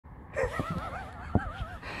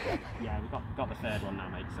Yeah, we've got the third one now,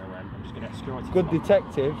 mate, so I'm just going to escort you. Good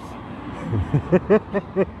detectives.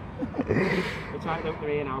 We're trying to look through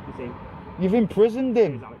here now, I can see. You've imprisoned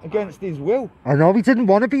him against his will. I know, he didn't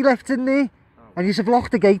want to be left in there. And you've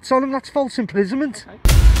locked the gates on him, that's false imprisonment. Okay.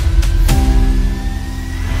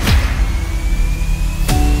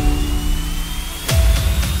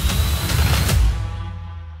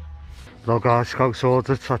 Log our Scout's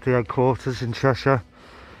audit at the headquarters in Cheshire.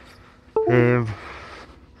 I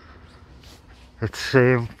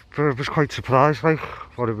was quite surprised, like,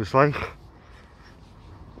 what it was like.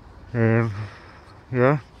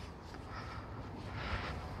 Yeah.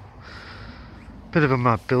 Bit of a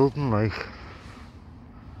mad building, like.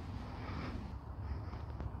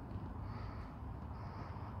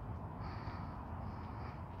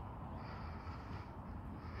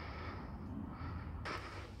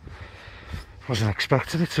 Wasn't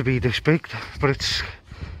expecting it to be this big, but it's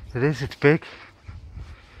big.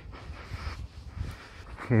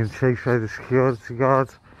 You can take out the security guard.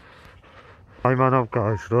 My man up,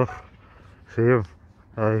 guys, look. See him?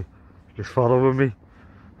 Hey, he's following me.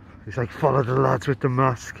 He's like, follow the lads with the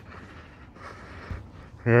mask.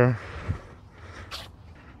 Yeah.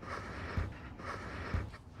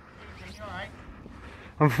 You alright?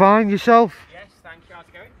 I'm fine, yourself? Yes, thank you. How's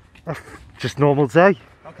it going? Just normal day.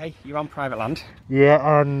 Okay, you're on private land.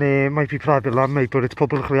 Yeah, and it might be private land, mate, but it's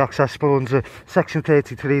publicly accessible under Section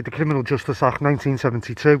 33 of the Criminal Justice Act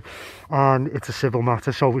 1972, and it's a civil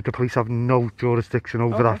matter, so the police have no jurisdiction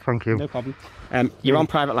over that. Thank you. No problem. You're on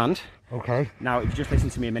private land. Okay. Now, if you just listen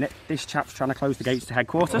to me a minute, this chap's trying to close the gates to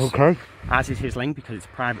headquarters. Okay. As is his link, because it's a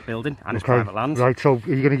private building and it's private land. Right, so are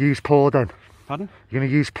you going to use PAW then? Pardon? You're going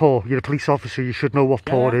to use PAW. You're a police officer, you should know what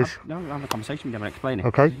PAW is. No, I'm having a conversation with them and explaining.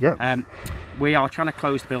 Okay, yeah. We are trying to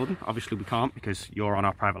close the building. Obviously we can't because you're on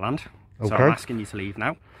our private land. So Okay. I'm asking you to leave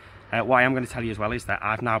now. What I am going to tell you as well is that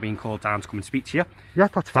I've now been called down to come and speak to you. Yeah,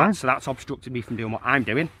 that's fine. So that's obstructed me from doing what I'm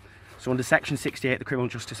doing. So under Section 68 of the Criminal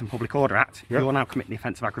Justice and Public Order Act, you're now committing the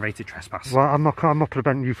offence of aggravated trespass. Well, I'm not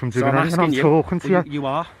preventing you from doing I'm anything. I'm you, talking to you. You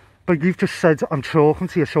are. But you've just said I'm talking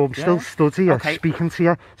to you, so I'm still stood here speaking to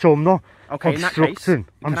you. So I'm not obstructing.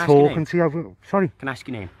 I'm talking to you. Sorry. Can I ask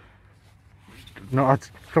your name? No, I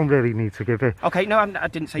don't really need to give it. Okay, no, I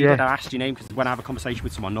didn't say you did. I asked your name because when I have a conversation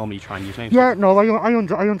with someone, normally you try and use names. Yeah, no, I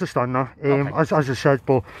understand that. As I said,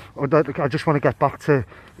 but I just want to get back to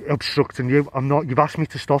obstructing you. I'm not. You've asked me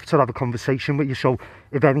to stop to have a conversation with you. So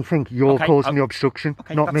if anything, you're causing the obstruction,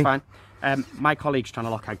 not me. Fine. My colleague's trying to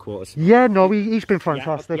lock headquarters. Yeah, no, he's been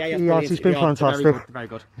fantastic. He's been fantastic. Very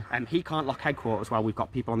good. He can't lock headquarters while we've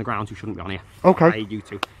got people on the ground who shouldn't be on here. Okay. You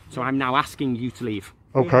two. So I'm now asking you to leave.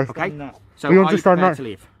 Okay. Okay. So we understand are you prepared that. to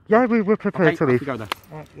leave? Yeah, we're prepared to leave. Off we go then.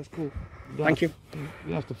 Right, that's cool. Thank you.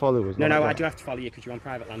 You have to follow us. No, I do have to follow you because you're on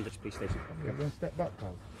private land at the police station. You're going to step back,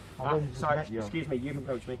 pal. Sorry, excuse me, you've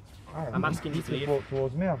approached me. I'm asking you to leave. Walk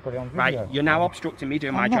towards me. I've got it on video. Right, you're now obstructing me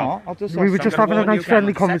doing my job. We were just having a nice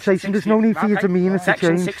friendly conversation. There's no need for your demeanour to change.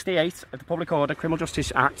 Section 68 of the Public Order Criminal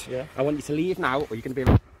Justice Act. Yeah. I want you to leave now, or you're going to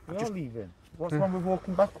be. We are leaving. What's wrong with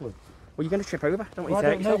walking backwards? Well, you're going to trip over. Don't Well, I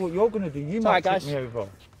don't know what you're going to do. You might trip me over.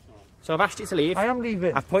 So I've asked you to leave. I am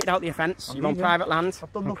leaving. I've pointed out the offence. You're on private land.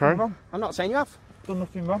 I've done nothing wrong. I'm not saying you have. I've done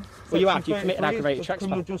nothing wrong. Well, you have. You've committed aggravated trespass. The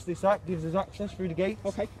Criminal Justice Act gives us access through the gate.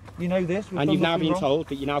 Okay. You know this. And you've now been told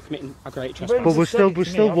that you're now committing aggravated trespass. But we're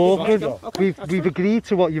still walking. Okay, we've agreed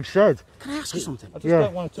to what you've said. Can I ask you something? I just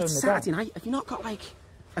don't want to turn It's the Saturday night. Have you not got like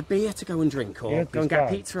a beer to go and drink or go and get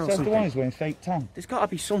pizza or something? The one who's wearing fake tan. There's got to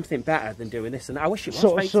be something better than doing this, and I wish it was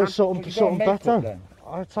fake tan. Something better.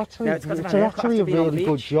 It's actually a really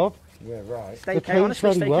good job. Yeah, right. Staycation, honestly,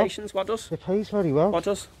 staycations, what does? It pays very well. What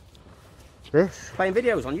does? This? Playing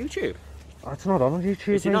videos on YouTube. It's not on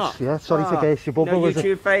YouTube. Is it not? Yeah, sorry to burst your bubble. No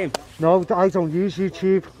YouTube fame. No, I don't use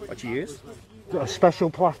YouTube. What do you use? A special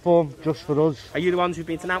platform just for us. Are you the ones who've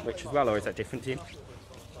been to Nantwich as well, or is that different to you?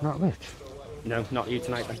 Nantwich? No, not you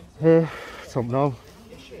tonight then. Don't know.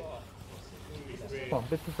 Well,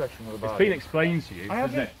 be professional about It's been explained to you,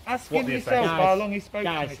 hasn't it? Asking yourself how long he spoke to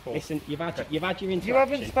me Guys, for. listen, you've had your interaction. You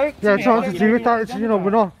haven't spoken to Yeah, me. it's not to do with that. It's, you know,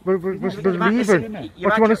 we're leaving. What do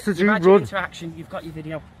you want us to do? You've had your interaction. You've got your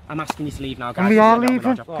video. I'm asking you to leave now, guys. And we are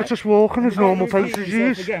leaving. We're just walking as normal pace as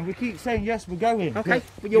you. Again, we keep saying yes, we're going. Okay,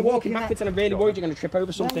 but you're walking backwards and I'm really worried you're going to trip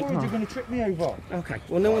over something. I'm worried you're going to trip me over. Okay,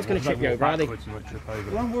 well no one's going to trip you over, are they? Well,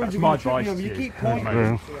 I'm worried you're going to trip me over. You keep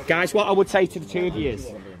pointing. Guys, what I would say to the two of you is...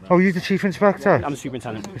 Oh, you're the Chief Inspector? I'm the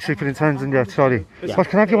Superintendent. The Superintendent, yeah, sorry. Yeah. Well,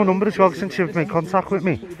 can I have your number as well since you've made contact with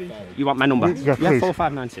me? You want my number? Yeah, please.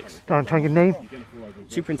 4596. Thank you. Name?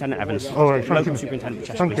 Superintendent Evans. All right, thank you. Superintendent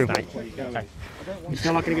Cheshire Thank you. Police tonight. Okay. You're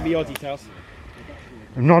still not going to give me your details?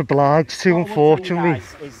 I'm not obliged to, unfortunately.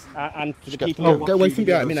 And for the people Get away from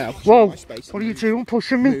behind me now. Whoa, what are you doing,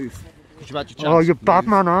 pushing me? Move. You've had your chance. Oh, you're a bad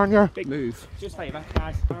man, aren't you? Move. Just favour,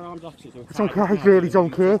 guys. Firearms officers. It's okay, I really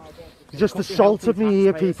don't care. You just assaulted me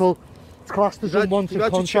here, people. It's classed as unwanted You've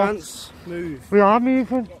had your contact. chance. Move. We are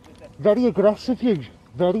moving. Very aggressive, you.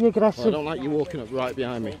 Very Well, I aggressive. don't like you walking up right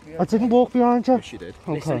behind me. I didn't walk behind you. Yes, you did.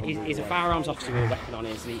 Listen, Okay. he's a firearms officer with a weapon on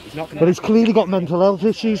his. He's not going But he's clearly got mental health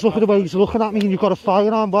issues. Look at the way he's looking at me, and you've got a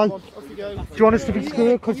firearm. Why? Do you want us to be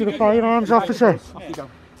scared because you're a firearms officer?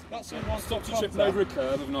 Stop you tripping over a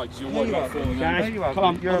curb of night because you're worried about falling Guys, you are. come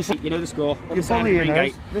on, you know the score. You're bullying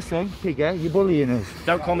us. Listen, pigger, you're bullying us.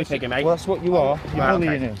 Don't call me piggy, mate. Well, that's what you are. You're Right,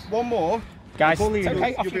 bullying okay. us. One more. Guys, it's bullying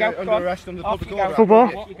okay, us. off You'll you be go. under Go on. arrest under the Off public you go. order. For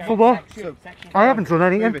what? For what? I haven't done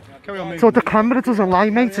anything. Carry on moving. So the camera doesn't lie,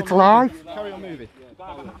 mate. It's live. Carry on moving.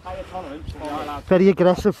 Very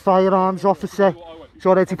aggressive firearms officer. He's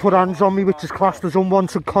already put hands on me, which is classed as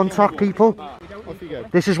unwanted contact, people. Off you go.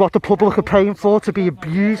 This is what the public are paying for, to be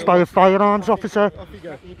abused by a firearms officer. Off you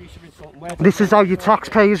go. This is how your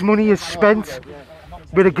taxpayers' money is spent,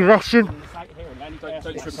 with aggression.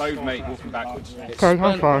 Don't trip over, mate, walking backwards. Okay,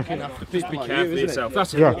 I'm fine. Just be careful of yourself.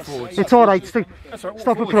 That's it. Yeah, Walk forwards. it's alright. Stop That's right, walk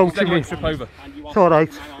forwards. approaching Don't me. trip over. It's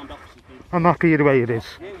alright. I'm happy the way it is.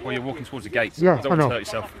 Or you're walking towards the gates. Yeah, Don't I know. want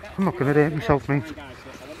to hurt yourself. I'm not going to hurt myself, mate.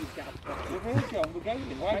 Why do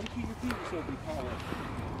you keep repeating yourself in power?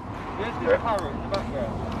 There's the parrot in the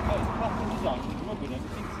background. Oh, it's clapping his arms, he's rubbing him, he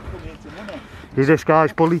thinks he's coming into money. He's this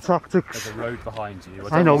guy's bully There's tactics. a road behind you.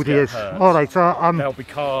 I know he is. Alright, There'll be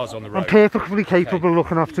cars on the I'm road. perfectly capable of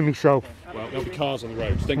looking after myself. Well, there'll be cars on the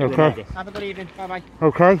road. So don't get Okay. run over. Have a good evening. Bye-bye.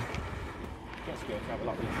 Okay?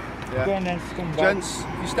 Go on then, scumbag. Gents,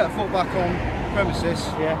 if you step foot back on premises,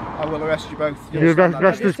 I will arrest you both. You understand that?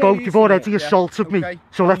 arrest us both. You've already assaulted me. Okay.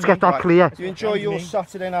 So let's get that Right. clear. You enjoy your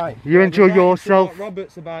Saturday night. You enjoy yourself.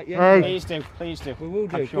 Roberts about you. Hey. Please do, please do. We will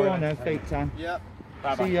do. I'm sure Go on of it. then, fake tan. Yep.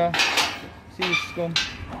 Bye-bye. See ya. See you, scum.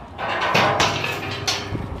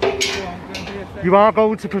 You are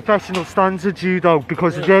going to professional standards, judo,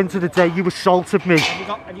 because at the end of the day you assaulted me.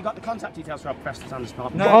 Have you got the contact details for our Professor Sanders'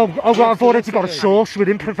 department? No. I've already got a source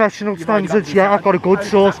within professional standards. Yeah, I've got a good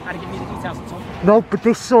source. I'd give you the details at all. No, but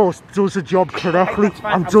this source does a job correctly That's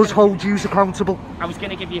fine. and does hold you accountable. I was going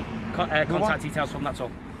to give you contact details from, that's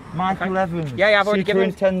all. Michael Evans. Yeah, I've already given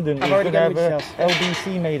him- Superintendent. I've already is gonna given him have a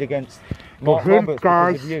LBC made against But Mark him, Roberts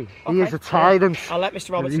because guys, of you. he is a tyrant. I'll let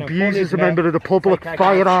Mr. Roberts He know. abuses a Bullied, member of the public, Take care,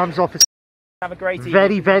 guys. firearms officer. Have a great evening.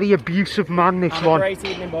 Very, very abusive man, this Have a one. great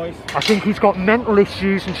evening, boys. I think he's got mental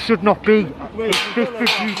issues and should not be Wait, fit for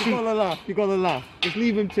duty. you gotta laugh, you gotta laugh. Just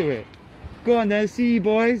leave him to it. Go on then, see you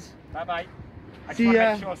boys. Bye-bye. I See just ya.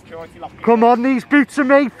 want to make sure security lock me. Come on, these boots are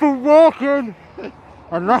made for walking.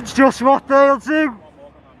 And that's just what they'll do.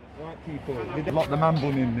 Right people, they lock the man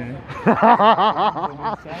bun in there.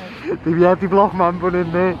 They've had the block man bun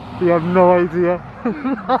in there. You have no idea.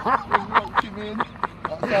 What you mean?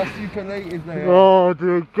 That's how super late they are. Oh,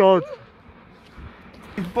 dear God.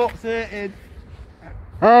 His butt's hurting.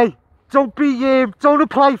 Hey, don't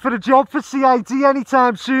apply for a job for CID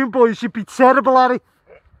anytime soon, boys. You'd be terrible at it.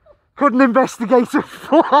 Couldn't investigate a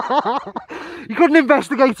you couldn't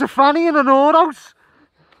investigate a fanny in an Autos.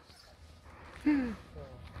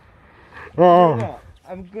 Oh. You know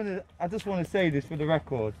what? I just want to say this for the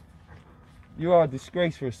record. You are a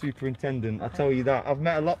disgrace for a superintendent, I tell you that. I've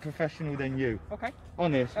met a lot professional than you. Okay.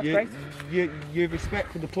 Honest, That's great. your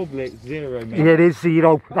respect for the public, zero, mate. It is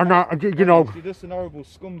zero. And that, you know. You're just an horrible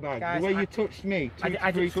scumbag. Guys, the way you touched me two,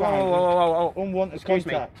 I three did. times. Whoa. Unwanted Excuse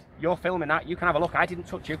me. contact. You're filming that. You can have a look. I didn't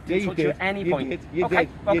touch you. Yeah, Didn't touch you at any point. You okay. did.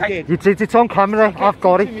 Okay. You did. You did it on camera. I've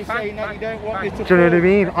got You it. me saying that you don't want me to Do you know what I fall.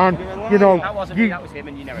 mean? And, You're a you know, That wasn't me. That was him,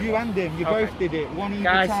 and you know it. You and him, you Okay. both did it, one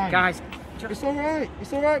either time. Guys. It's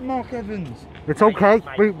alright, Mark Evans. it's okay.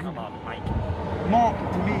 Mike, We, come on, Mike. Mark,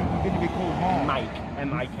 to me, you're going to be called Mark. Mike.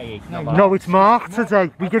 M-I-K-E. No, not no, it's Mark today.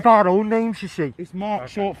 We give our own names, you see. It's Mark,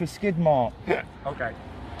 short for Skid Mark. Okay.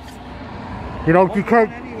 You know, you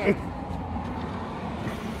can't. Anyway.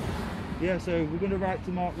 Yeah, so we're going to write to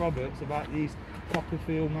Mark Roberts about these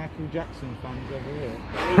Copperfield Michael Jackson fans over here.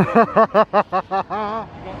 Got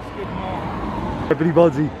Skid Mark.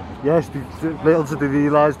 Everybody, yes, little did they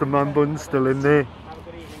realise the man bun's still in there. Have a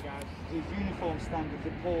good evening, guys. His uniform standards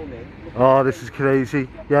appalling. Oh, this is crazy.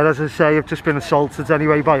 Yeah, as I say, I've just been assaulted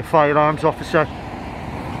anyway by a firearms officer.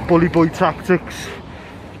 Bully boy tactics.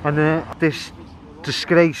 And this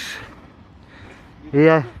disgrace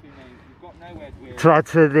here tried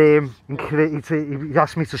to, he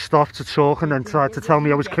asked me to stop to talk and then tried to tell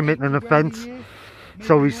me I was committing an offence.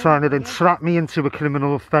 So he's trying to entrap me into a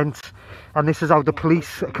criminal offence, and this is how the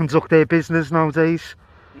police conduct their business nowadays.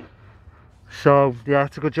 So yeah,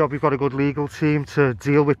 it's a good job we've got a good legal team to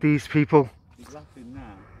deal with these people. He's laughing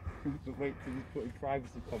now, but wait till he's putting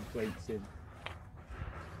privacy complaints in.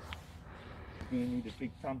 He's going to need a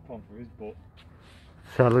big tampon for his butt.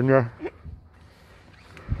 Telling you.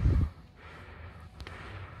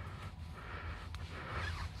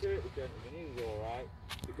 He was alright.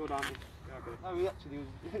 Good on him. No, he actually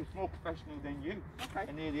was more professional than you. Okay.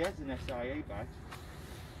 And nearly has an SIA badge.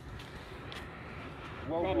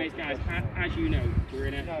 Well, problem is, guys, as you know, we're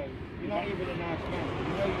in a... No, you're not even a nice man.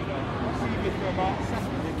 You know you don't. I see you for about a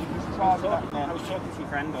second and you just charge that man. I was talking to your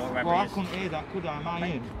friend or whoever. Well, I couldn't hear that, could I? Am I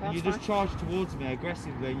in? And you just charged towards me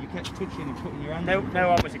aggressively and you kept touching and putting your hand in. No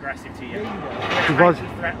one was aggressive to you. Yeah, He was.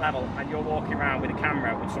 At threat level, and you're walking around with a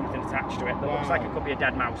camera with something attached to it that looks like it could be a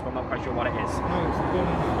dead mouse, but I'm not quite sure what it is. No, it's a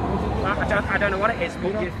gun. I don't know what it is,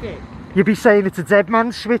 but You're not thick. You'd be saying it's a dead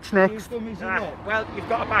man's switch next. well, you've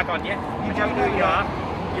got a bag on you. You don't know who you are.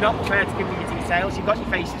 You're not prepared to give me your details. You've got your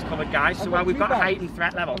faces covered, guys. So we've got a heightened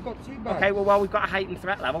threat level. I've got 2 bags. Okay, well, we've got a heightened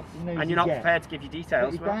threat level, and you're not prepared to give your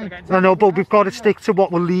details. I know, but we've got to stick to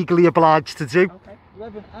what we're legally obliged to do. Okay. You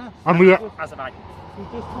haven't asked. And we. As have I. You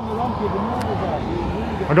just come along with the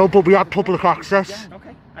numbers. I know, but we had public access.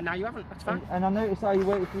 Okay, and now you haven't. That's fine. And I noticed how you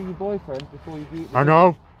waited for your boyfriend before you beat. I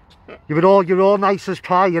know. You're all nice as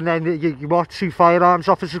pie, and then you watch 2 firearms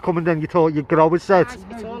officers come, and then you thought you'd grow a set. Guys,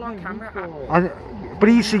 it's all on camera. But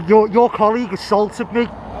your colleague assaulted me,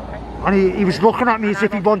 and he was looking at me as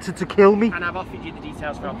if he wanted to kill me. And I've offered you the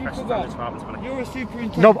details for our press department. You're a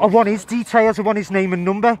superintendent. No, I want his details. I want his name and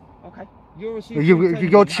number. Okay. You're a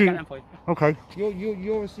superintendent. Okay.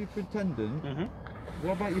 You're a superintendent.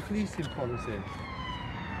 What about your policing policy?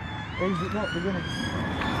 Or is it not? They're gonna...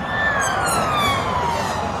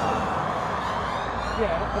 Yeah,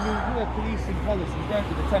 I mean, you have policing policies, don't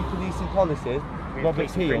you? The 10 policing policies.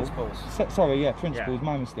 Robert Peel. Principles,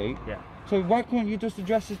 my mistake. Yeah. So why can't you just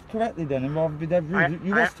address it correctly then, and rather be dead rude?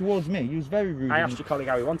 You was towards me. You was very rude. I asked your colleague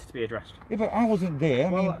how he wanted to be addressed. Yeah, but I wasn't there. I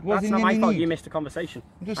mean, was that's not my fault. You missed a conversation.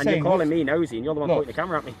 I'm just and saying, you're calling me nosy, and you're the one pointing the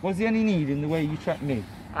camera at me. Was there any need in the way you threatened me?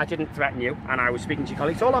 I didn't threaten you, and I was speaking to your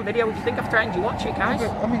colleague. It's all on video. If you think I've threatened you, watch it, guys. Yeah,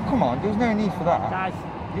 but, I mean, come on. There was no need for that. Guys.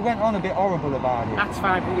 You went on a bit horrible about it. That's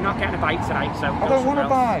fine, but you're not getting a bite tonight, so... I don't want to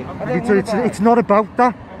bite. Okay. It's not about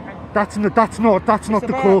that. Okay. That's not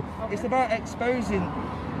the call. It's about exposing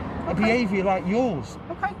a behaviour like yours.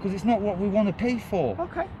 Okay. Because it's not what we want to pay for.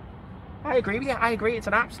 Okay. I agree with you. I agree. It's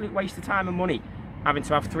an absolute waste of time and money having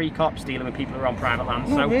to have 3 cops dealing with people who are on private land.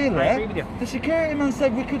 Not so really. I agree with you. The security man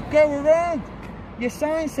said we could go around. Your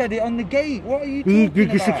sign said it on the gate. What are you talking about?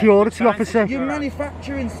 Your security officer. You're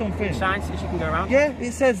manufacturing something. Which sign says you can go around? Yeah,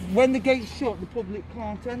 it says when the gate's shut, the public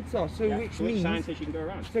can't enter. So which sign says you can go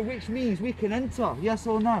around? So which means we can enter, yes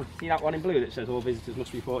or no? See that one in blue that says all visitors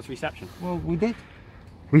must report to reception? Well, we did.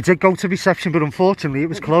 We did go to reception, but unfortunately it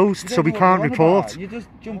was closed, so we can't report. You're just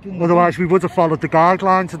jumping. Otherwise, we would have followed the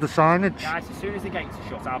guidelines of the signage. Guys, as soon as the gates are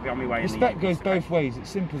shut, I'll be on my way. Respect goes both ways.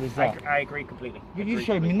 It's simple as that. I agree completely. But you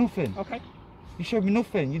showed me nothing. Okay. You showed me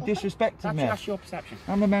nothing. You disrespected me. That's your perception.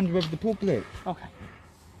 I'm a member of the public. Okay.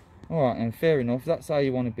 All right, and fair enough. That's how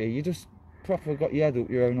you want to be. You just proper got your head up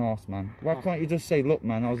your own arse, man. Why can't you just say, look,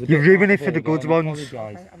 man, I was a bit... You ruin it for the good ones.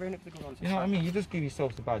 I ruin it for the good ones. You know what I mean? You just give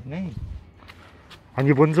yourself a bad name. And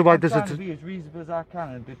you wonder why there's I'm trying to be as reasonable as I can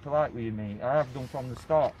and be polite with you, mate. I have done from the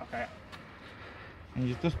start. Okay. And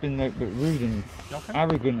you've just been no but rude and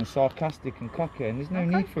arrogant and sarcastic and cocky, and there's no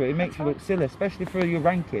need for it. It makes you look silly, especially for your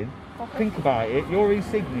ranking. Think about it. Your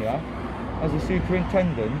insignia as a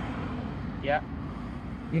superintendent. Yeah.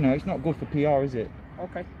 You know, it's not good for PR, is it?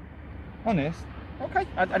 Okay. Honest. Okay.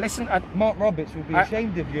 Listen, Mark Roberts will be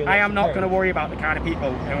ashamed of you. I am not going to worry about the kind of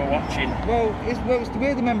people who are watching. Well,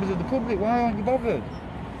 we're the members of the public. Why aren't you bothered?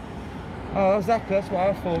 Oh, exactly. That's what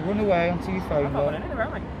I thought. Run away onto your phone. I'm not going anywhere,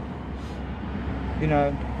 am I? You know,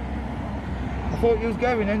 I thought you was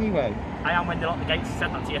going anyway. I am when they lock the gates. I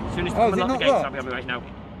said that to you. As soon as they come and lock the gates, I'll be on my way now.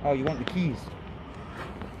 Oh, you want the keys?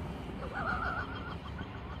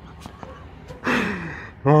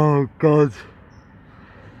 Oh, God.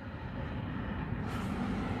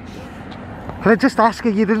 Can I just ask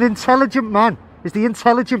you, you're an intelligent man. Is the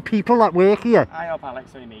intelligent people that work here? I hope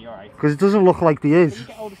Alex, only me, you're right. Because it doesn't look like there is. Can you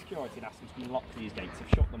get all the security and ask them to come and lock these gates? I've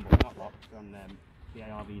shut them, but not locked. And the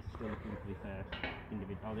ARV is still looking for the third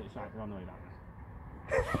individual. Oh, it's right, they're on the way back.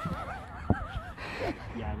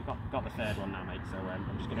 Yeah, we've got the third one now, mate, so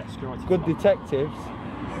I'm just going to get security. Good detectives.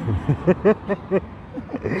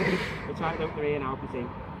 It's right, look, they're here now, I can see.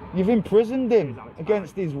 You've imprisoned him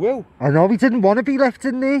against his will. I know, he didn't want to be left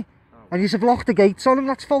in there. Oh, And you've locked the gates on him,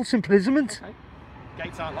 that's false imprisonment. Okay.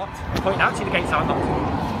 Gates aren't locked. I'm pointing out to you the gates aren't locked.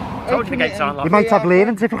 I told you the gates aren't locked. You might have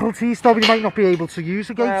learning difficulties though, you might not be able to use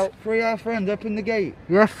a gate. Well, free our friend, open the gate.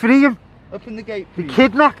 Yeah, free him. Open the gate, We please.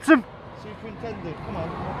 kidnapped him. Superintendent, come on.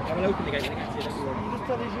 I will open the gate when I get to you. Can you just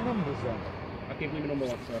tell us your numbers then? I'll give you my number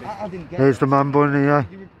one, sorry. I didn't get Here's it. the man bun here.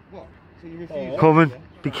 What? So you refuse? Coming.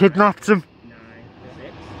 We kidnapped him. 9,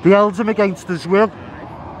 6, They held him against his will. 5,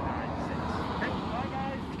 9,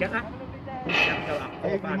 6. Did you get that? Yeah, I got that.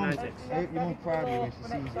 4, 5, 9, 6. I hope your mum's proud of you when she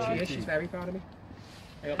sees you. She is, she's very proud of me.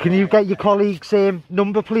 Can you get your colleague's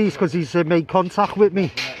number please, because he's made contact with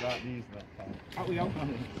me. Out we go.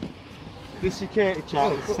 This security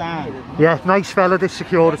chap is sound. Yeah, nice fella, this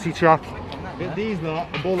security chap. But these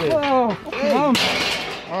lot, the bullies.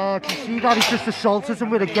 Oh, do you see that? He's just assaulted him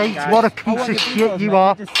with a gate. What a piece of shit you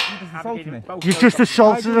are. You've just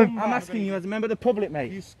assaulted him. I'm asking you as a member of the public,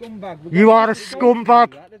 mate. You scumbag. You are a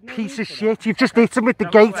scumbag piece of shit. You've just hit him with the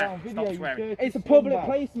gate. Stop swearing. It's a public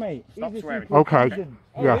place, mate. Stop swearing. Okay.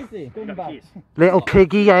 Yeah. Is he? You got keys. Little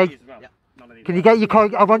piggy, eh? Keys as well. None of these. Can you get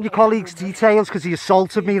your I want your colleague's details because he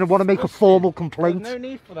assaulted me and I want to make a formal complaint. No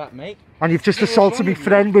need for that, mate. And you've just assaulted my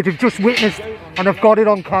friend, which I've just witnessed, and I've got it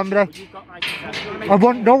on camera. You've got my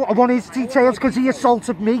details. I want his details because he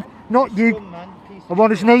assaulted me, not you. I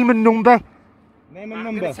want his name and number. Name and I'm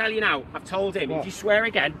number. going to tell you now, I've told him, if you swear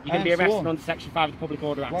again, you're going to be arrested under Section 5 of the Public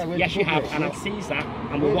Order Act. Why, Yes, you have, public? and I'll seize that,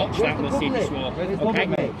 and we'll watch that, and we'll see if you swore. Where's the Okay? public,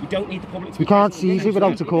 mate? You don't need the public to We can't seize it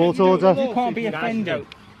without a court order. You can't be offended.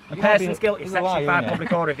 A person's guilty, It's a lie, Section 5 isn't it?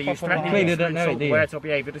 Public Order, if they use threatening Clearly use, don't know it, do you? words or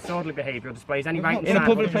behaviour, disorderly behaviour, or displays any rank In a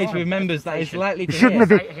public place with members that is likely to You shouldn't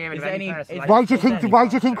hear. have been. Hearing Is of there any any- person is- like- Why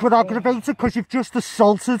do you think we're aggravated? Because you've just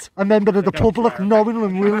assaulted a member of the public, knowingly and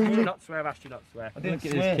I've asked you willingly. not to swear, I've asked you not to swear. I didn't Look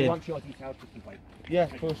at this swear. kid. I want your details to complain. Yeah,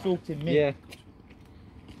 for assaulting me. Yeah.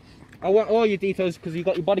 I want all your details because you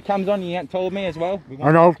got your body cams on. You ain't told me as well.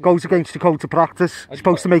 I know, goes against the code of practice. You're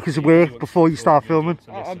supposed to make us aware before you start filming.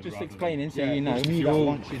 I'm just explaining so Yeah, you know. it's me that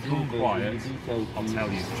wants your number, quiet, your details. I'll tell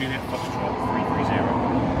you. Juliet Foxtrot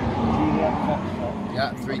 330. Juliet Foxtrot.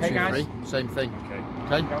 Yeah, 323. Same thing.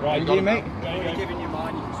 Okay. Right, you mate. You're giving your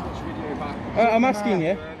mind, you can switch video back. I'm asking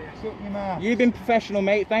you. Shut your mouth. You've been professional,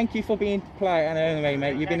 mate. Thank you for being polite and anyway,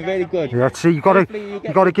 mate. You've been really good. Yeah, see, you Hopefully you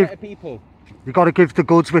gotta better give people. the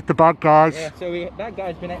goods with the bad guys. Yeah, so that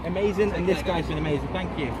guy's been amazing and this guy's been amazing.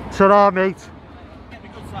 Thank you. Ta-ra, mate.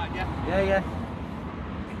 Yeah.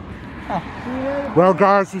 Well,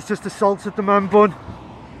 guys, he's just assaulted the man bun,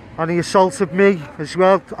 and he assaulted me as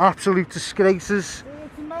well. Absolute disgraces.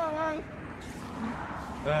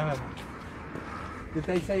 Did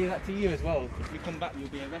they say that to you as well? If you come back, you'll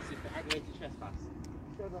be arrested for aggravated trespass.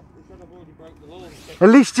 They said I've already broke the law. At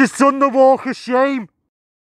least you've done the walk of shame.